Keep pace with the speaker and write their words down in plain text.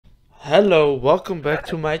Hello, welcome back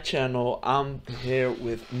to my channel. I'm here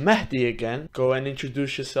with Mehdi again. Go and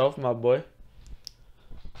introduce yourself, my boy.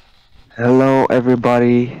 Hello,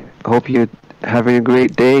 everybody. Hope you're having a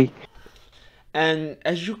great day. And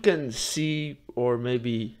as you can see, or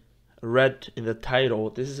maybe read in the title,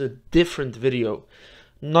 this is a different video,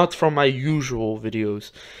 not from my usual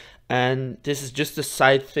videos. And this is just a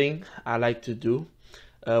side thing I like to do.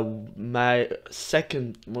 My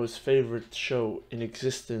second most favorite show in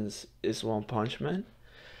existence is One Punch Man.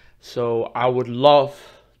 So I would love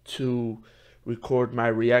to record my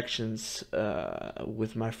reactions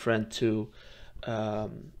with my friend too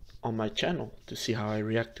on my channel to see how I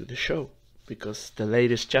react to the show because the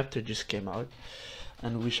latest chapter just came out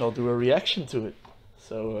and we shall do a reaction to it.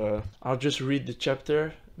 So I'll just read the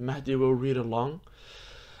chapter. Mahdi will read along,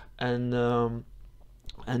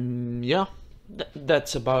 and yeah,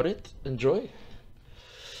 that's about it. Enjoy.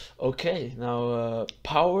 Okay, now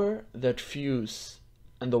power that fuse,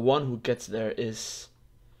 and the one who gets there is.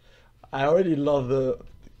 I already love the.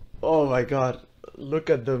 Oh my god! Look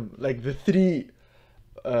at them, like the three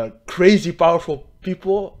crazy powerful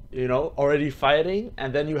people, already fighting,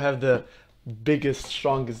 and then you have the biggest,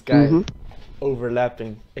 strongest guy hmm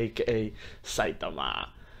overlapping, aka Saitama.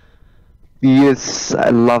 Yes, I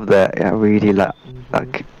love that. I really Hmm.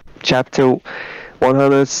 like chapter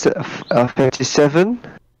 157.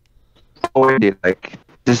 Already, like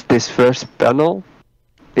this first panel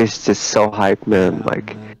is just so hype, man. Yeah,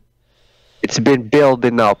 Like man. it's been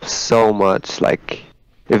building up so much. Like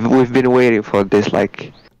if we've been waiting for this,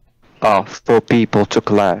 like for people to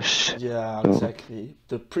clash. Yeah, So exactly.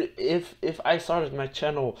 If I started my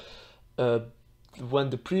channel uh when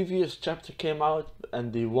the previous chapter came out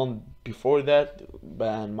and the one before that,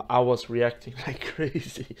 man, I was reacting like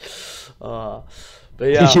crazy. Uh but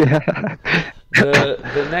yeah, yeah.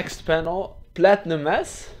 the next panel, Platinum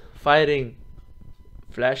S fighting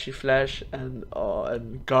Flashy Flash and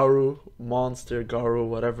Garu, Monster Garu,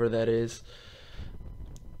 whatever that is.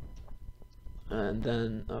 And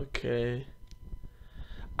then okay.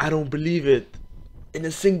 I don't believe it. In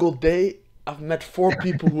a single day, I've met four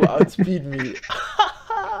people who outspeed me.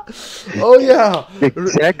 Oh yeah,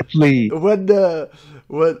 Exactly. when the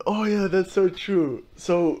when oh yeah, that's so true.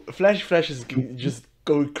 So Flash is just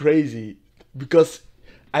going crazy because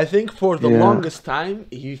I think for the Yeah. longest time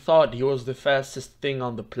he thought he was the fastest thing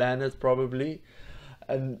on the planet probably,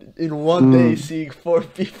 and in one day Mm. seeing four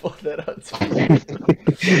people that outspeed him.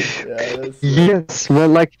 Yeah, that's Yes, well,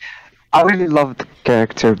 like I really love the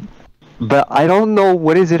character, but I don't know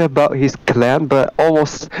what is it about his clan, but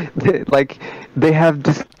almost like they have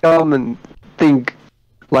this common thing,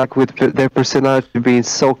 like with their personality being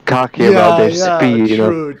so cocky about yeah, their yeah, speed.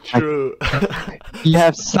 true, Like true. you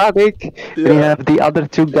have Sonic, and you Yeah, have the other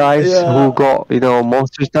two guys who yeah, got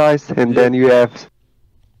monster eyes, and yeah. then you have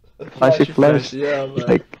Flashy Flashy Flash, Flash. yeah, He's man.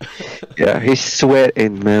 like, yeah, he's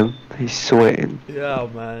sweating, man. He's sweating. Yeah,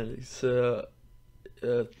 man. It's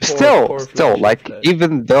poor, Still, poor still, Flashy like Flash.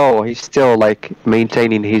 even though he's still like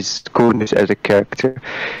maintaining his coolness as a character,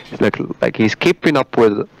 like he's keeping up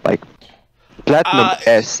with like Platinum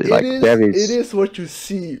S. It Like is there it is, is what you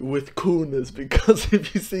see with coolness because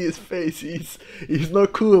if you see his face, he's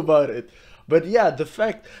not cool about it. But yeah, the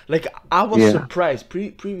fact, like, I was yeah. surprised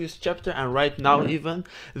previous chapter and right now even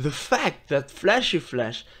the fact that Flashy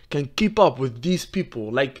Flash can keep up with these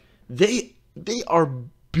people, like they are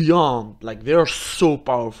beyond, like they are so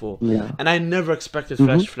powerful, Yeah. and I never expected hmm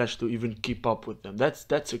Flashy Flash to even keep up with them.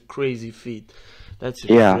 That's a crazy feat. That's a Yeah.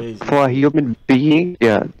 crazy For a feat. human being,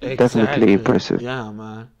 yeah, definitely Exactly. impressive. Yeah,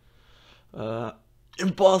 man. Uh,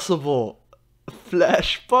 impossible.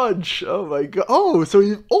 Flash punch. Oh my god. Oh, so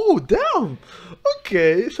you. Oh, damn.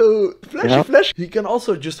 Okay, so Flashy Yeah. Flash, he can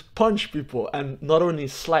also just punch people and not only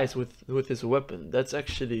slice with his weapon. That's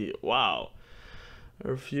actually wow. I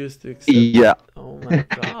refuse to accept Yeah. it. Oh my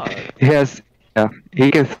god. Yes. Yeah.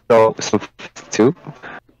 He can throw some too.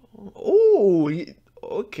 Oh,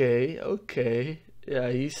 okay, okay. Yeah,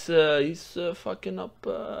 he's fucking up.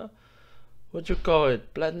 What you call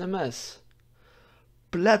it? Platinum S.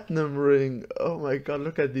 Platinum ring. Oh my god,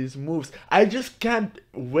 look at these moves. I just can't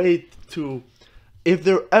wait to. If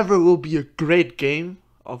there ever will be a great game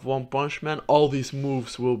of One Punch Man, all these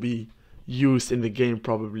moves will be used in the game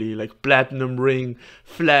probably. Like Platinum Ring,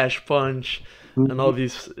 Flash Punch, and all Mhm.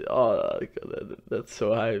 these. Oh, that's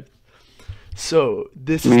so hyped. So,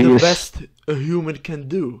 this is the Yes. best a human can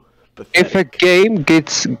do. If a Pathetic. game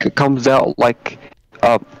comes out like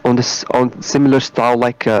on similar style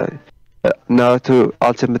like Naruto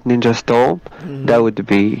Ultimate Ninja Storm, that Hmm. would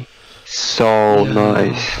be so Yeah,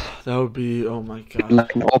 nice. that would be. Oh my god.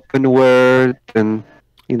 Like an open world and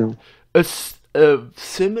A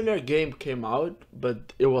similar game came out,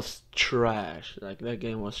 but it was trash. Like that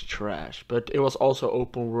game was trash, but it was also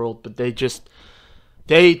open world. But they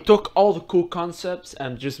took all the cool concepts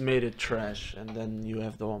and just made it trash, and then you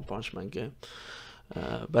have the One Punch Man game.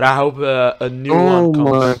 But I hope a new one Oh my,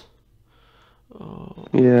 comes. Oh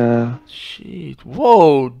yeah. shit!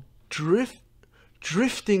 Whoa,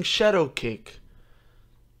 drifting shadow kick.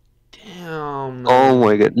 Damn, Oh man.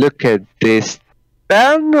 my God, look at this.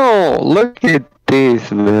 Daniel, look at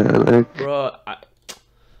this, man. Like, Bro,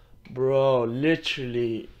 bro,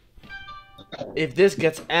 literally, if this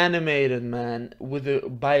gets animated, man,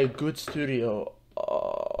 by a good studio,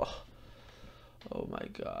 oh my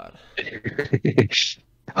god.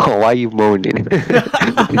 oh, why you moaning? I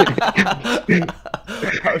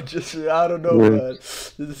don't know, Yeah, man.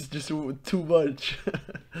 This is just too much.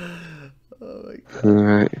 Oh my god.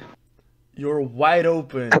 alright. You're wide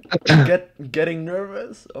open. Getting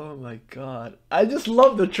nervous? Oh my god. I just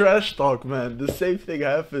love the trash talk, man. The same thing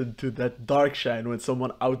happened to that Darkshine when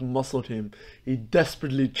someone outmuscled him. He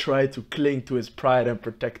desperately tried to cling to his pride and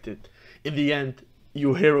protect it. In the end,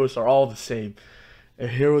 you heroes are all the same. A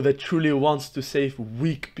hero that truly wants to save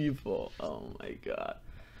weak people. Oh my god.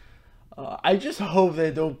 I just hope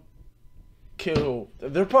they don't kill.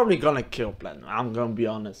 They're probably gonna kill Platinum. I'm gonna be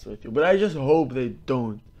honest with you. But I just hope they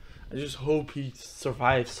don't. I just hope he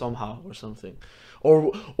survives somehow or something,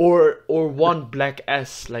 or one Black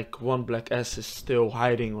S, like one Black S is still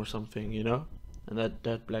hiding or something, and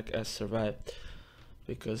that Black S survived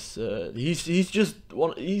because he's just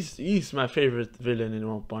he's my favorite villain in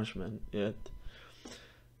One Punch Man. Yet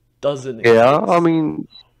doesn't Yeah, exist. Oh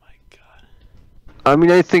my god.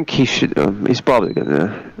 I think he's probably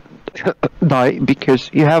gonna die because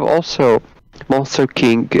you have also Monster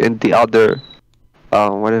King and the other,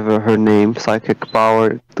 whatever her name, psychic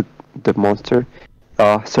power, the monster,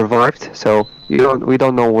 survived. So we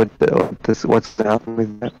don't know what's gonna happen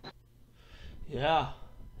with that.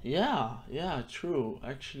 Yeah, yeah, true.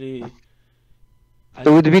 Actually, It I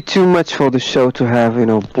would be too much for the show to have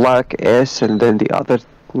Black S and then the other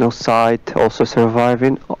side also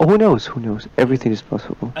surviving. Who knows? Who knows? Everything is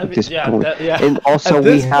possible I at mean, this yeah, point. yeah. And also At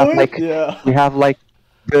this point, yeah. we have like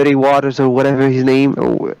Dirty Waters or whatever his name.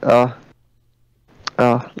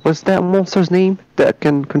 What's that monster's name that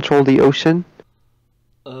can control the ocean?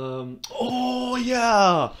 Oh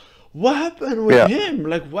yeah. What happened with Yeah, him?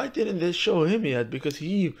 Like, why didn't they show him yet? Because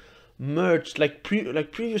he merged like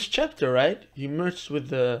previous chapter, right? He merged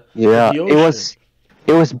with yeah. the It ocean. was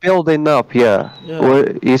it was building up. Yeah, Yeah, where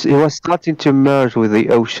it was starting to merge with the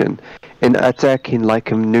ocean and attacking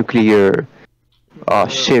like a nuclear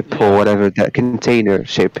ship or yeah, whatever, that container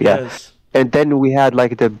ship. Yeah, yes, and then we had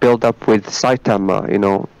like the build up with Saitama.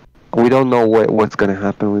 We don't know what's gonna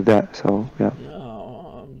happen with that. So yeah.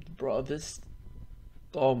 yeah, bro.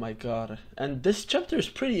 Oh my god. And this chapter is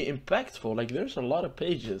pretty impactful. Like, there's a lot of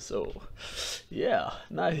pages. So, yeah,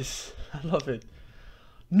 nice. I love it.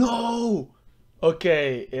 No.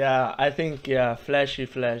 Okay, yeah, I think Flashy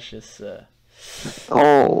Flash is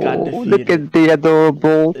got Oh, look defeated. at the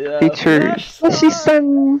adorable Yeah, teacher, Flash son.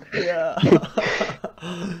 Son. Yeah.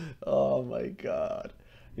 Oh my god.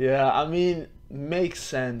 Yeah, I mean, makes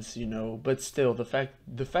sense, but still the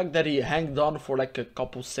fact that he hanged on for like a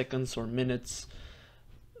couple seconds or minutes,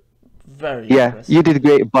 very Yeah, you impressive. did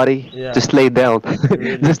great, buddy. Yeah, Just lay down. you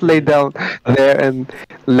really Just lay did. down there and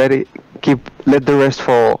let the rest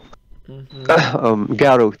fall. Mm-hmm.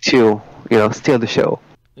 Garu to steal the show.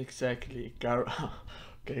 Exactly.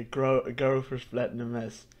 Okay, Garo versus Platinum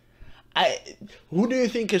S. I Who do you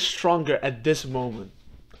think is stronger at this moment?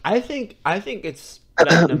 I think it's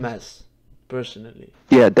Platinum S, personally.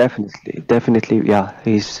 Yeah, definitely. Yeah,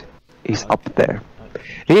 he's up Okay. there.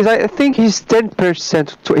 Okay. I think he's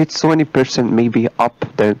 10%. It's 20% maybe up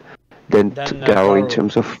than to Then Garo in Garo.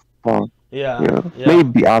 terms of form. Yeah, Yeah, yeah.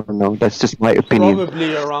 maybe, I don't know. That's just my opinion.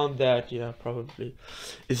 Probably around that, yeah, probably.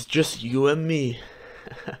 It's just you and me.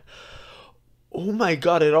 Oh my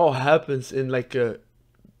god, it all happens in like a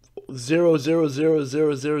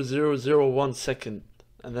 0.000000001 second.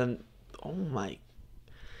 And then, oh my,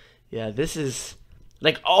 yeah, this is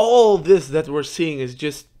like all this that we're seeing is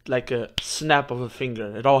just like a snap of a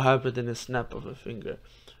finger. It all happened in a snap of a finger.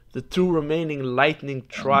 The two remaining lightning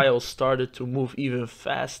trials started to move even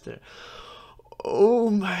faster. Oh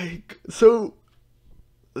my, so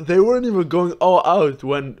they weren't even going all out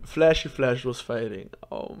when Flashy Flash was fighting.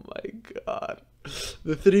 Oh my god.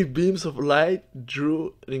 The three beams of light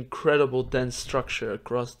drew an incredible dense structure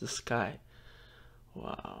across the sky.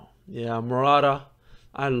 Wow. Yeah, Murata,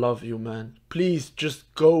 I love you, man. Please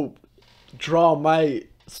just go draw my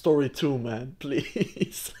Story 2, man,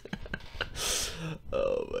 please.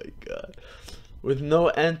 Oh my god. With no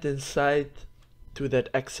end in sight to that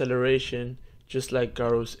acceleration, just like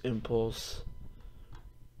Garo's impulse.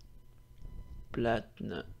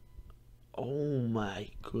 Platinum. Oh my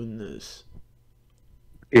goodness.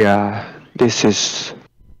 Yeah, this is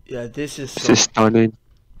Yeah, this is this so... is stunning.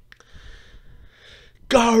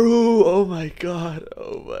 Garu! Oh my god.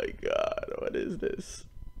 Oh my god. What is this?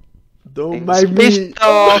 Don't It's mind pissed me.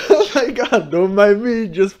 off. Oh my god, don't mind me.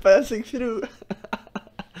 Just passing through.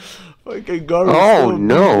 Fucking Garu Oh still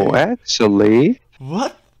no, moving. actually,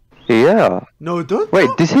 What? yeah. No, don't Wait,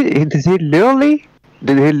 tell- did he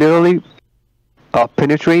literally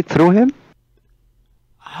penetrate through him?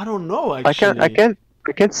 I don't know I actually.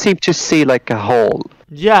 can't seem to see like a hole.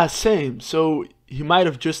 Yeah, same. So he might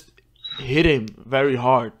have just hit him very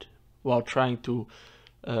hard while trying to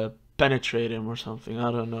penetrate him or something.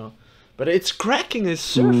 I don't know. But it's cracking his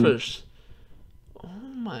surface. Oh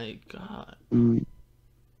my god. Mm.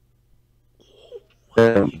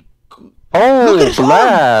 My good. Oh, Look at his arm!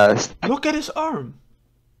 blast! Look at his arm.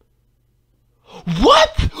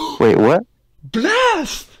 What? Wait, what?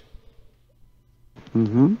 Blast!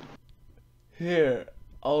 Mm-hmm. Here,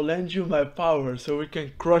 I'll lend you my power so we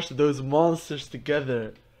can crush those monsters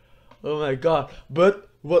together. Oh my god. But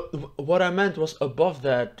what I meant was above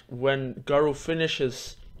that, when Garu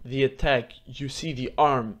finishes the attack, you see the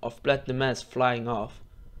arm of Platinum S flying off.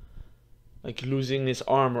 Like losing his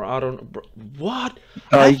arm, or I don't know. What?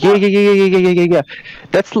 I Yeah, thought- yeah.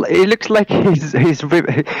 It looks like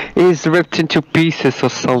he's ripped into pieces or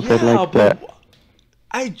something Yeah, like that. but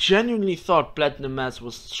I genuinely thought Platinum S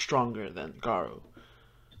was stronger than Garu.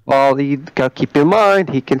 Well, you gotta keep in mind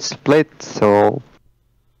he can split, so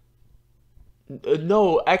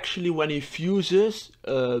No, actually, when he fuses,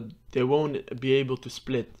 they won't be able to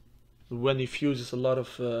split. When he fuses a lot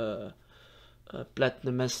of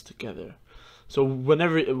Platinum S together. So when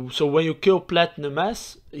you kill Platinum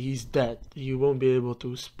S, he's dead. He won't be able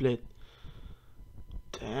to split.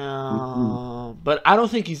 Damn. But I don't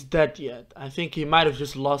think he's dead yet. I think he might have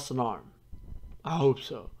just lost an arm. I hope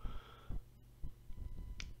so.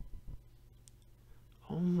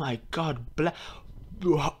 Oh my god,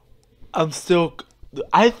 I'm still.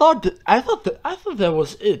 I thought that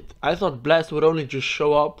was it. I thought Blast would only just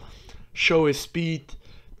show up, show his speed,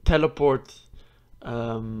 teleport.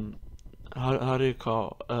 How do you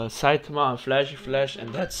call? Saitama and Flashy Flash,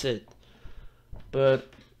 and that's it. But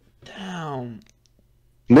damn,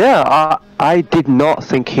 yeah, I did not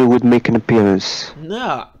think he would make an appearance.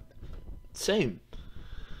 nah, same.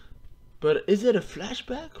 But is it a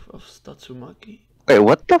flashback of Tatsumaki? Wait,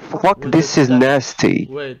 what the fuck? When This the is time- nasty.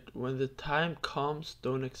 Wait, when the time comes,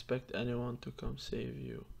 don't expect anyone to come save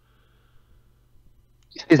you.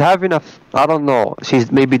 She's having I don't know,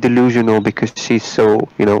 she's maybe delusional because she's so,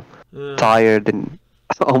 Yeah, tired and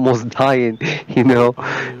almost dying, you.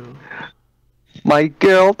 My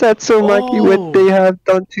girl, Tatsumaki, Oh. what they have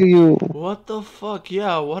done to you. What the fuck?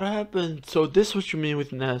 Yeah, what happened? So this is what you mean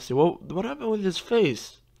with nasty? What happened with his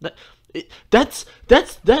face? That's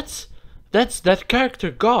that character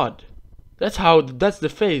God. That's the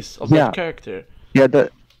face of Yeah. that character.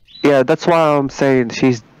 Yeah, that's why I'm saying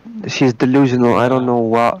she's delusional. I don't Yeah. know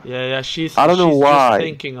what. Yeah, she's I don't know she's why. just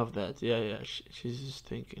thinking of that. Yeah, she's just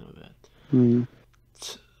thinking of that. Hmm.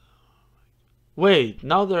 Wait,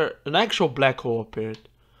 now an actual black hole appeared.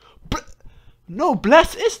 No,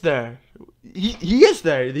 Blast is there. He is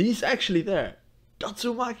there. He's actually there.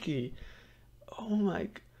 Tatsumaki. Oh my.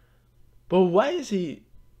 But why is he?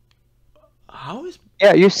 How is?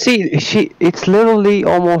 Yeah, you see, it's literally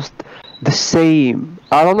almost the same.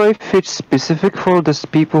 I don't know if it's specific for those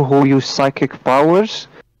people who use psychic powers,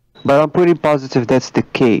 but I'm pretty positive that's the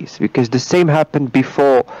case because the same happened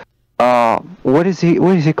before. What is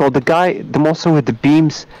he called? The monster with the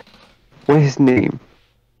beams. What is his name?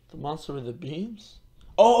 The monster with the beams?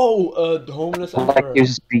 Oh, the homeless Like emperor.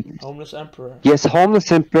 uses beams. Homeless emperor. Yes,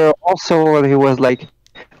 Homeless Emperor. Also, when he was like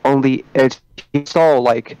on the edge, he saw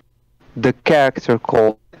like the character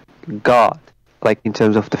called God, like in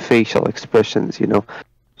terms of the facial expressions,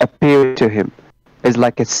 appear to him as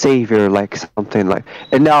like a savior, like something like.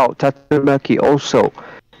 And now Tatsumaki also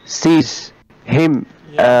sees him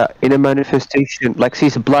Yeah. in a manifestation, like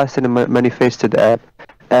sees Blast in a manifested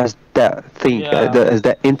as that thing, Yeah. as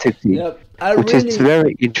that entity, Yeah, I which is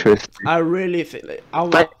very interesting. I really think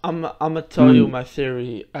like, I'm gonna tell you my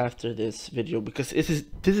theory after this video because this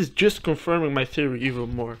is just confirming my theory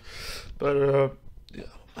even more. But oh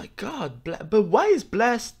my God, but why is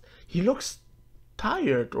Blast? He looks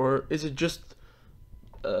tired, or is it just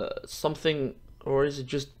something Or is it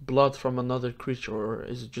just blood from another creature, or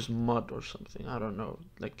is it just mud or something? I don't know.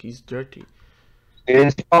 Like he's dirty.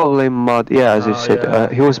 It's probably mud. Yeah, as you Oh said, yeah,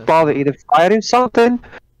 he was yeah, it's probably mud. either fighting something,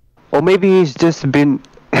 or maybe he's just been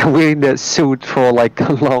wearing that suit for like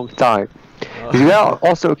a long time. You gotta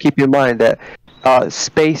also keep in mind that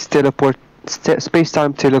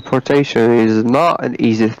space-time teleportation is not an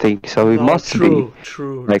easy thing. So it No, must be true,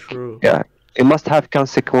 true, like, true. yeah, it must have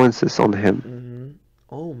consequences on him.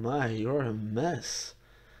 Oh my, you're a mess.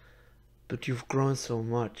 But you've grown so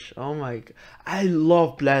much. Oh my I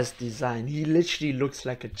love Blast design. He literally looks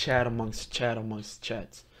like a chat amongst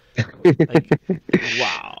chats. Like,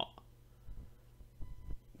 wow.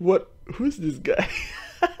 What? Who's this guy?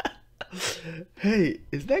 Hey,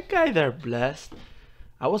 is that guy there Blast?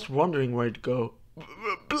 I was wondering where it'd go.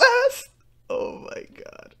 Blast! Oh my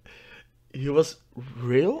god. He was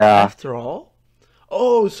real Yeah. after all?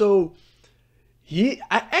 Oh, so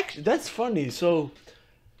I actually, that's funny. So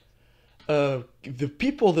the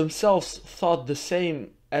people themselves thought the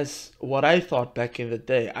same as what I thought back in the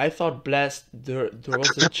day. I thought Blast, there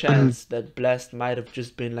was a chance that Blast might have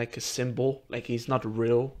just been like a symbol, like he's not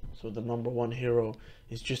real. So the number one hero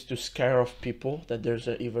is just to scare off people that there's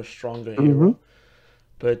an even stronger Hmm. hero.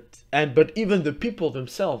 But even the people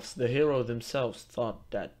themselves, the hero themselves, thought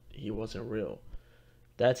that he wasn't real.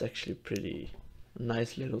 That's actually pretty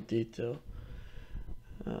nice little detail.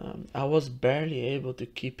 I was barely able to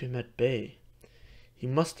keep him at bay. He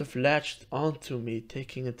must have latched onto me,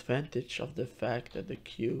 taking advantage of the fact that the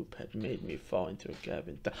cube had made me fall into a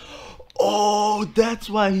cabin. Oh, that's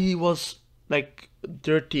why he was like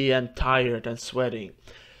dirty and tired and sweating.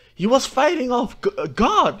 He was fighting off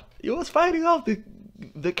God. He was fighting off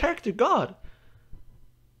the character God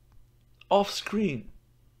off screen.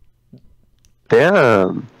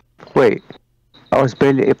 Damn. Wait, I was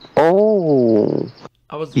barely. Oh.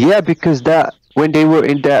 I was Yeah, because that when they were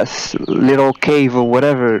in that little cave or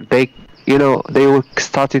whatever, they were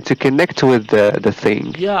starting to connect with the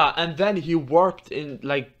thing. Yeah, and then he warped in,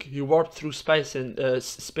 like he warped through space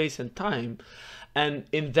and time, and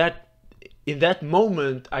in that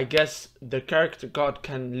moment, I guess the character God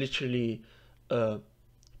can literally uh,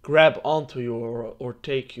 grab onto you or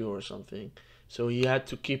take you or something. So he had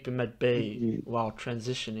to keep him at bay while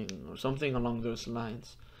transitioning or something along those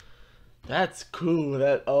lines. That's cool.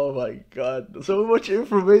 That, oh my god, so much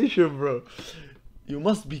information, bro. You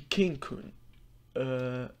must be King Kun.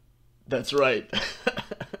 Uh, that's right.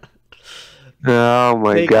 Oh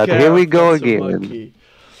my Take god, here care we of go again. Tatsumaki.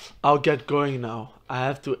 I'll get going now. I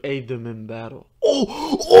have to aid them in battle.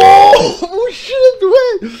 Oh shit!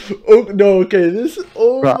 Wait. Oh no. Okay. This.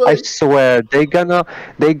 Oh Bro, I my. swear they gonna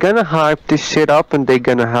hype this shit up and they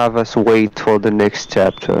gonna have us wait for the next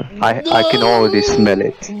chapter. I can already smell No,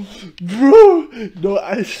 it. bro. No,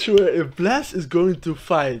 I swear, if Blast is going to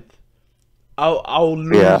fight, I'll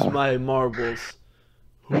lose Yeah. my marbles.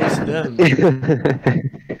 Who's them?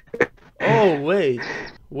 Oh wait.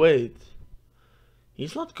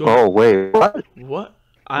 He's not going. Oh wait, what? What?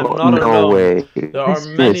 I'm Oh, not no alone. way. There are Who's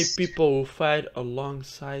many this? people who fight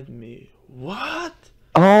alongside me. What?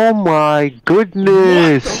 Oh my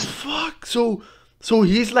What the goodness. fuck? So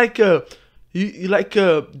he's like like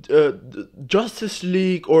a Justice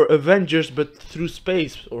League or Avengers, but through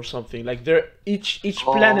space or something. Like they're each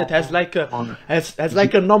planet has like a Oh, has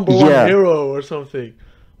like a number one yeah. hero or something,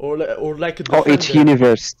 or like a Oh, it's defender,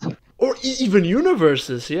 universe. or even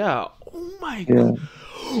universes. Yeah. Oh my Yeah. god.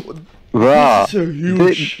 Bruh, This is a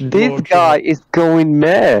huge this lore guy drop. is going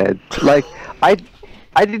mad. Like, I,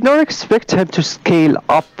 I did not expect him to scale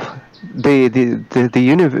up the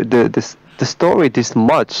story this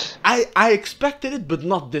much. I expected it, but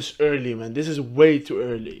not this early, man. This is way too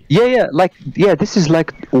early. Yeah, this is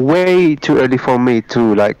like way too early for me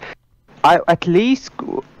to like. I at least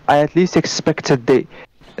I at least expected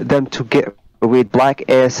them to get with Black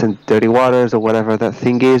S and Dirty Waters or whatever that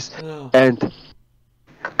thing is, Yeah. and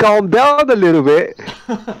calm down a little bit,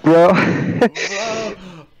 bro. Bro,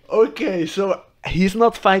 okay, so he's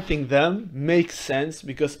not fighting them. Makes sense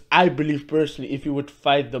because I believe personally, if he would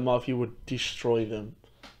fight them off, he would destroy them.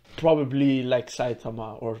 Probably like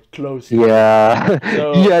Saitama or close to it. Yeah,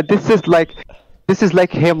 So yeah. This is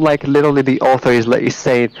like him. Like literally, the author is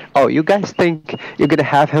saying, "Oh, you guys think you're gonna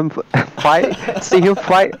have him fight? See him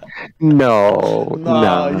fight? No,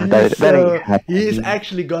 no, no, that ain't he's happening."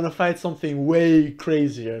 actually gonna fight something way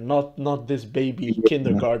crazier. Not this baby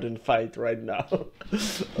kindergarten fight right now.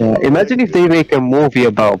 Yeah, Oh my imagine if they god. make a movie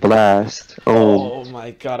about Blast. Oh, Oh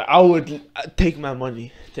my god. I would take my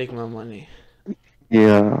money. Take my money.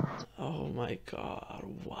 yeah. Oh my god.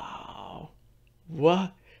 Wow.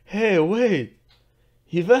 What? Hey, wait.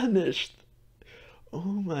 He vanished.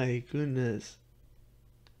 Oh my goodness.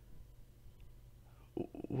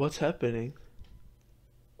 What's happening?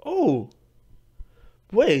 Oh,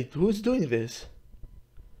 wait, who's doing this?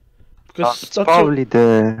 Because It's probably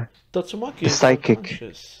Tatsumaki the is psychic.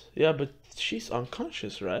 unconscious. Yeah, but she's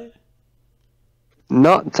unconscious, right?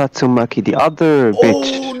 Not Tatsumaki, the other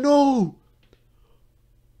Oh bitch. no!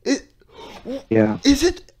 It Yeah. is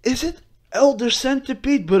it Elder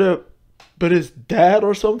Centipede, but his dad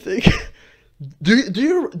or something? Do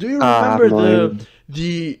you I have remember no idea.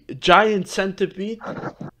 the giant centipede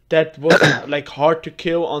that was like hard to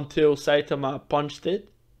kill until Saitama punched it?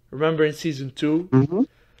 Remember in season 2? Mm-hmm.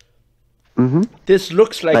 Mm-hmm. This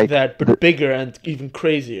looks like Like that, but bigger and even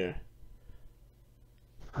crazier.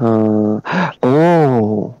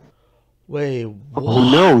 oh, Wait, who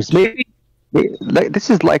knows? what? Maybe like this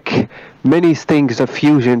is like many things of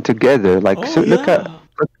fusion together. Like Oh so, look at yeah.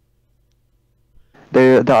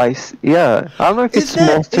 the ice. Yeah, I don't know if Is it's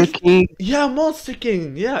that Monster is King. yeah, Monster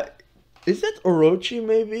King. Yeah. Is that Orochi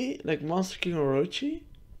maybe? Like Monster King Orochi?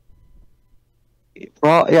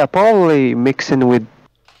 Yeah, probably mixing with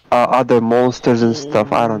other monsters and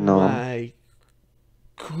stuff. I Oh don't know. my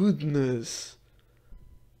goodness.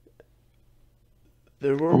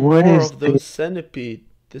 There were What more is of this? those centipede.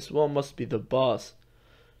 This one must be the boss.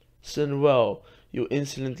 Sinwell, you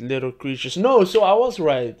insolent little creatures. No, so I was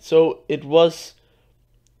right. So it was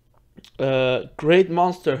Great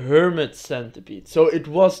Monster Hermit Centipede. So it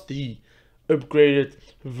was the upgraded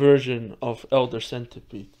version of Elder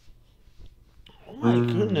Centipede. Oh my Mm.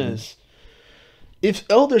 goodness. If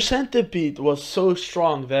Elder Centipede was so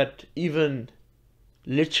strong that even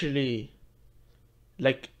literally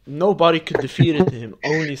like nobody could defeat it him,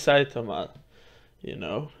 only Saitama, you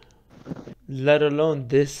know? Let alone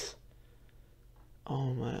this.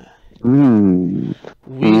 Oh man. Mm.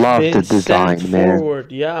 We've Love the been sent design, man.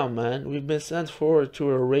 forward, yeah, man. We've been sent forward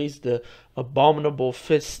to erase the abominable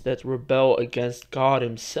fists that rebel against God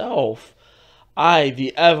Himself. I,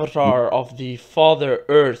 the avatar of the Father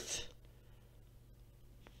Earth.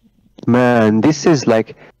 Man, this is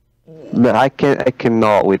like man, I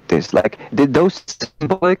cannot with this. Like did those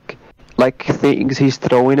symbolic like things he's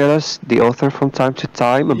throwing at us, the author from time to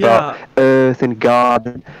time about Yeah. Earth and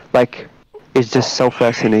God, like it's just so Oh,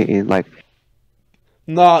 fascinating. Like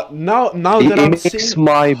now that it I'm makes seeing,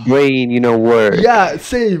 my brain, work. yeah,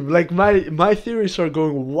 same. Like my theories are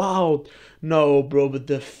going wild. No, bro, but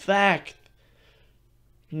the fact,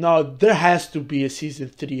 no, there has to be a season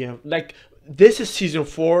 3. Like this is season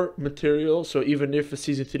 4 material, so even if a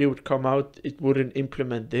season 3 would come out, it wouldn't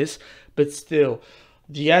implement this. But still,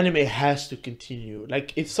 the anime has to continue.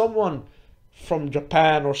 Like if someone from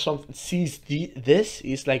Japan or something sees this,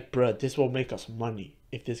 he's like, bruh, this will make us money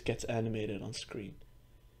if this gets animated on screen.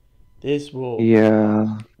 This will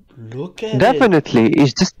Yeah, look at it. definitely.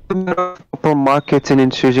 It's just a matter of proper marketing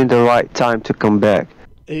and choosing the right time to come back.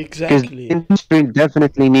 Because the Exactly. industry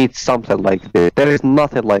definitely needs something like this. There is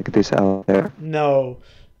nothing like this out there. No.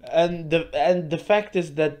 And the fact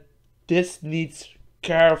is that this needs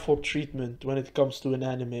careful treatment when it comes to an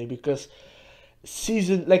anime because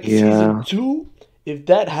season Yeah, 2, if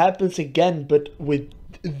that happens again but with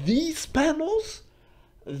these panels,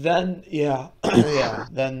 then yeah, yeah,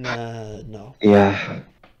 then no. yeah.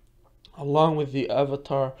 Along with the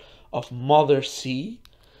avatar of Mother Sea,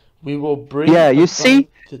 we will bring Yeah, you about see,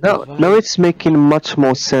 the now divine. it's making much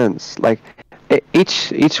more sense. Like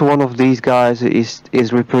each one of these guys is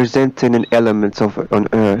representing an element of on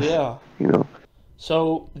Earth. Yeah. You know.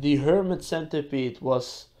 So the Hermit Centipede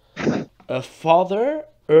was a Father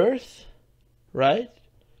Earth, right?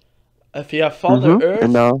 If you have Father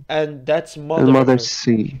And Earth, now and that's and Mother Mother Earth.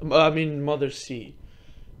 Sea. I mean Mother Sea.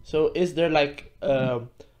 So is there like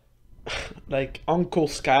like Uncle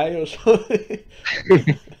Sky or something?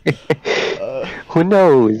 uh, Who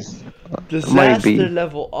knows? Might Disaster be.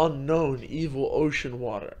 level unknown, evil ocean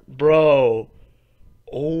water, bro.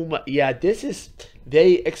 Oh my, yeah. This is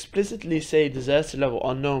they explicitly say disaster level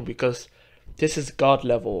unknown because this is god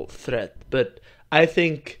level threat. But I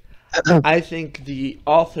think I think the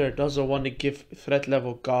author doesn't want to give threat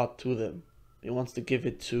level god to them. He wants to give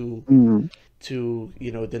it Mm, to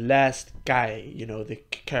the last guy, the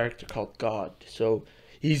character called God. So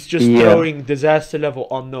he's just yeah. throwing disaster level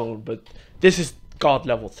unknown, but this is God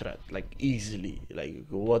level threat, like easily. Like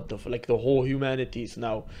what like the whole humanity is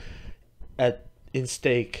now at in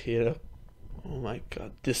stake. Oh my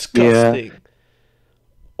god, Yeah. disgusting.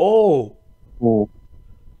 Oh Oh.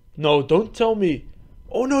 no, don't tell me.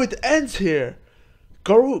 Oh no, it ends here.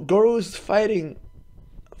 Goro is fighting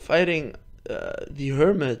the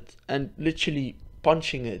hermit and literally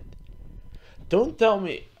punching it. Don't tell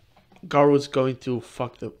me. Garo's going to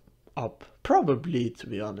fuck them up. Probably, to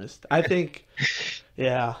be honest. I think,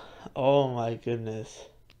 yeah. Oh my goodness.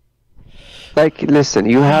 Like, listen,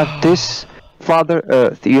 you have this Father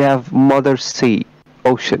Earth, you have Mother Sea,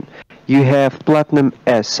 Ocean, you have Platinum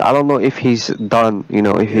S. I don't know if he's done,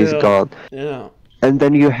 if he's Yeah, gone. yeah, And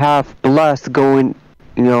then you have Blast going,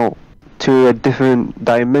 to a different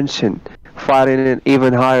dimension, fighting an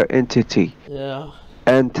even higher entity. yeah.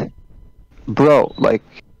 And, bro, like,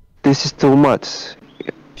 this is too much.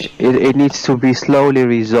 It needs to be slowly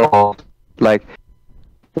resolved. Like,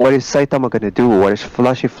 what is Saitama gonna do? What is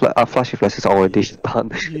Flashy Flash is already done.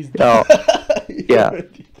 He's Oh, yeah.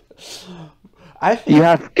 I You think.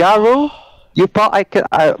 have Garo. I can.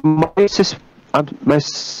 I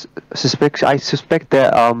suspect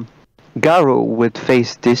that Garo would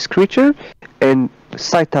face this creature, and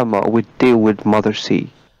Saitama would deal with Mother Sea,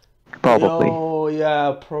 probably. Oh,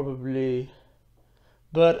 yeah, probably.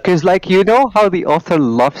 But Because, like, you know how the author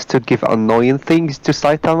loves to give annoying things to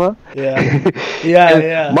Saitama? yeah, yeah, And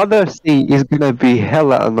yeah. Mother Sea is gonna be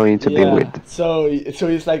hella annoying to deal with. Yeah, so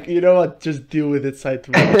he's like, you know what? Just deal with it,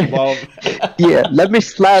 Saitama, mom. Yeah, let me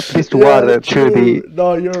slap this Yeah, water through true. the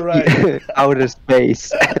No, you're right. outer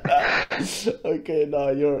space. Okay, no,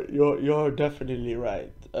 you're definitely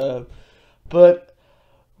right. But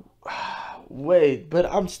wait, but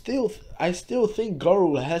I still think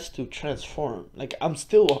Garu has to transform. Like I'm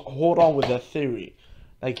still hold on with that theory.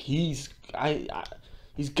 Like he's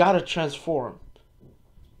gotta transform.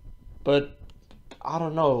 But I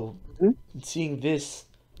don't know. Seeing this,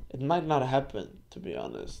 it might not happen. To be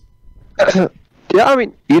honest. Yeah, I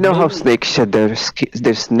mean, you know how Maybe. snakes shed their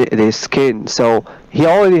skin, so he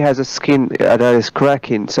already has a skin that is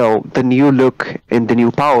cracking. So the new look and the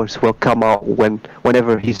new powers will come out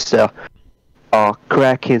whenever his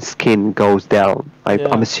cracking skin goes down. I'm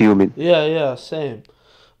Yeah. assuming. Yeah, yeah, same.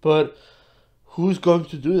 But who's going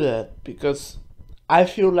to do that? Because I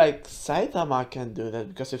feel like Saitama can do that.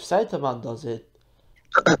 Because if Saitama does it,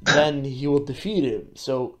 then he will defeat him.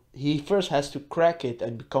 So he first has to crack it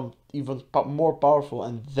and become even more powerful,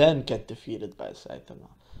 and then get defeated by Saitama.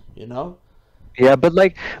 You know? Yeah, but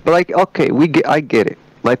like, okay, I get it.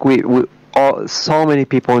 Like we all so many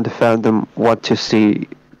people in the fandom want to see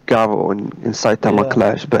Garo and Saitama Yeah.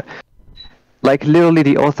 clash, but like literally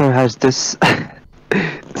the author has this,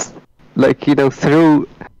 like through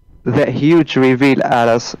that huge reveal at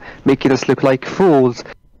us, making us look like fools.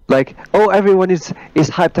 Like, oh, everyone is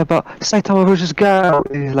hyped about Saitama versus Garo.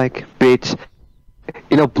 And he's like, bitch,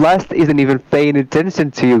 Blast isn't even paying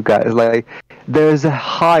attention to you guys. Like, there's a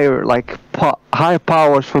higher, like, higher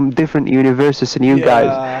powers from different universes, and you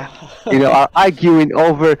guys, Yeah. are arguing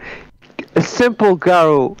over a simple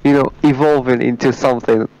Garo, evolving into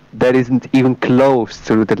something that isn't even close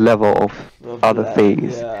to the level of other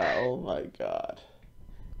things. Yeah. Oh my god.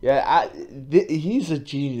 Yeah. He's a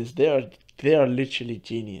genius. They are literally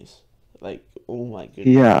genius. Like, oh my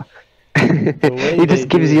goodness. Yeah. The way He they just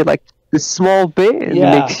gives do you it. like this small bit and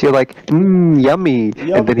Yeah. makes you like, yummy, and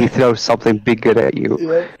Yup. then he throws something bigger at you.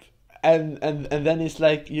 Yep. And then it's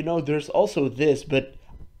like, there's also this, but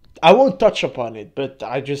I won't touch upon it, but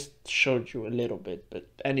I just showed you a little bit. But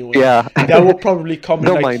anyway, Yeah. that will probably come in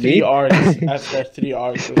Don't like mind 3 me. arcs after 3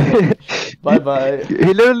 arcs. Okay. Bye bye.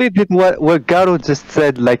 He literally did what Garo just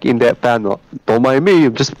said, like in that panel. Don't mind me,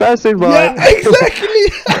 I'm just passing by. Yeah, exactly.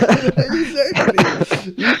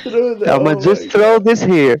 Exactly. You threw that. I'ma Oh just my throw God. this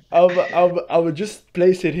here. I would just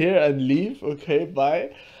place it here and leave. Okay,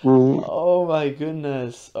 bye. Mm. Oh my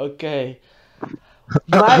goodness. Okay.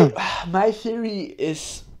 My my theory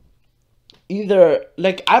is either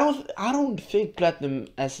like I don't think Platinum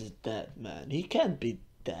S is dead, man. He can't be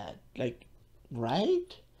dead. Like,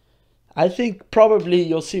 right? I think probably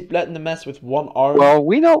you'll see Platinum S with one arm. Well,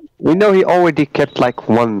 we know he already kept like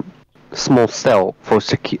one small cell for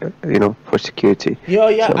for security.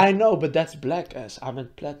 Yeah, So, I know, but that's Black S. I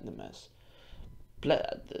meant Platinum S.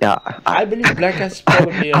 Bla- yeah. I believe Black S is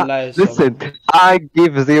probably alive Listen, somewhere. I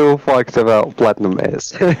give zero fucks about Platinum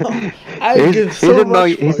S. I give so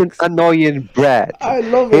much He's an fucks. annoying brat. I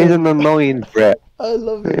love He's him. an annoying brat. I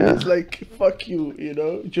love him. Yeah. He's like, fuck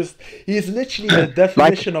you, Just he's literally the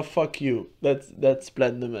definition of fuck you. That's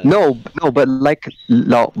Platinum S. No, but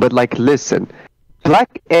listen.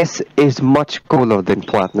 Black S is much cooler than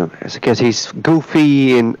Platinum S because he's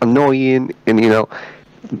goofy and annoying and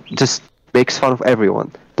just makes fun of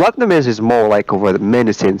everyone. Platinum S is more like of a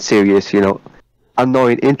menacing, serious,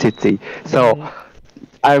 annoying entity. So Mhm.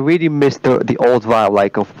 I really miss the old vibe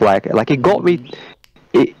like of Black. Like it got me.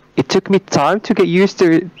 It took me time to get used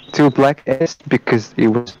to Black S because it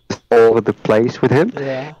was all over the place with him.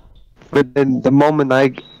 Yeah. But then the moment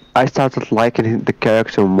I I started liking the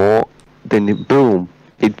character more. Then boom,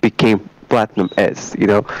 it became Platinum S. You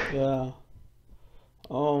know. Yeah.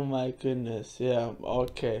 Oh my goodness. Yeah.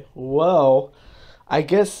 Okay. Well, I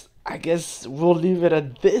guess we'll leave it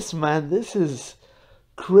at this, man. This is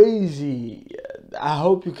crazy. I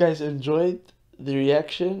hope you guys enjoyed the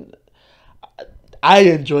reaction. I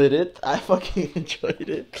enjoyed it. I fucking enjoyed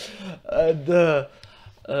it. And uh,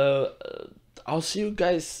 I'll see you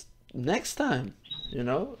guys next time.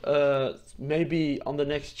 Maybe on the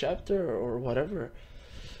next chapter or whatever.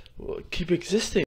 Keep existing.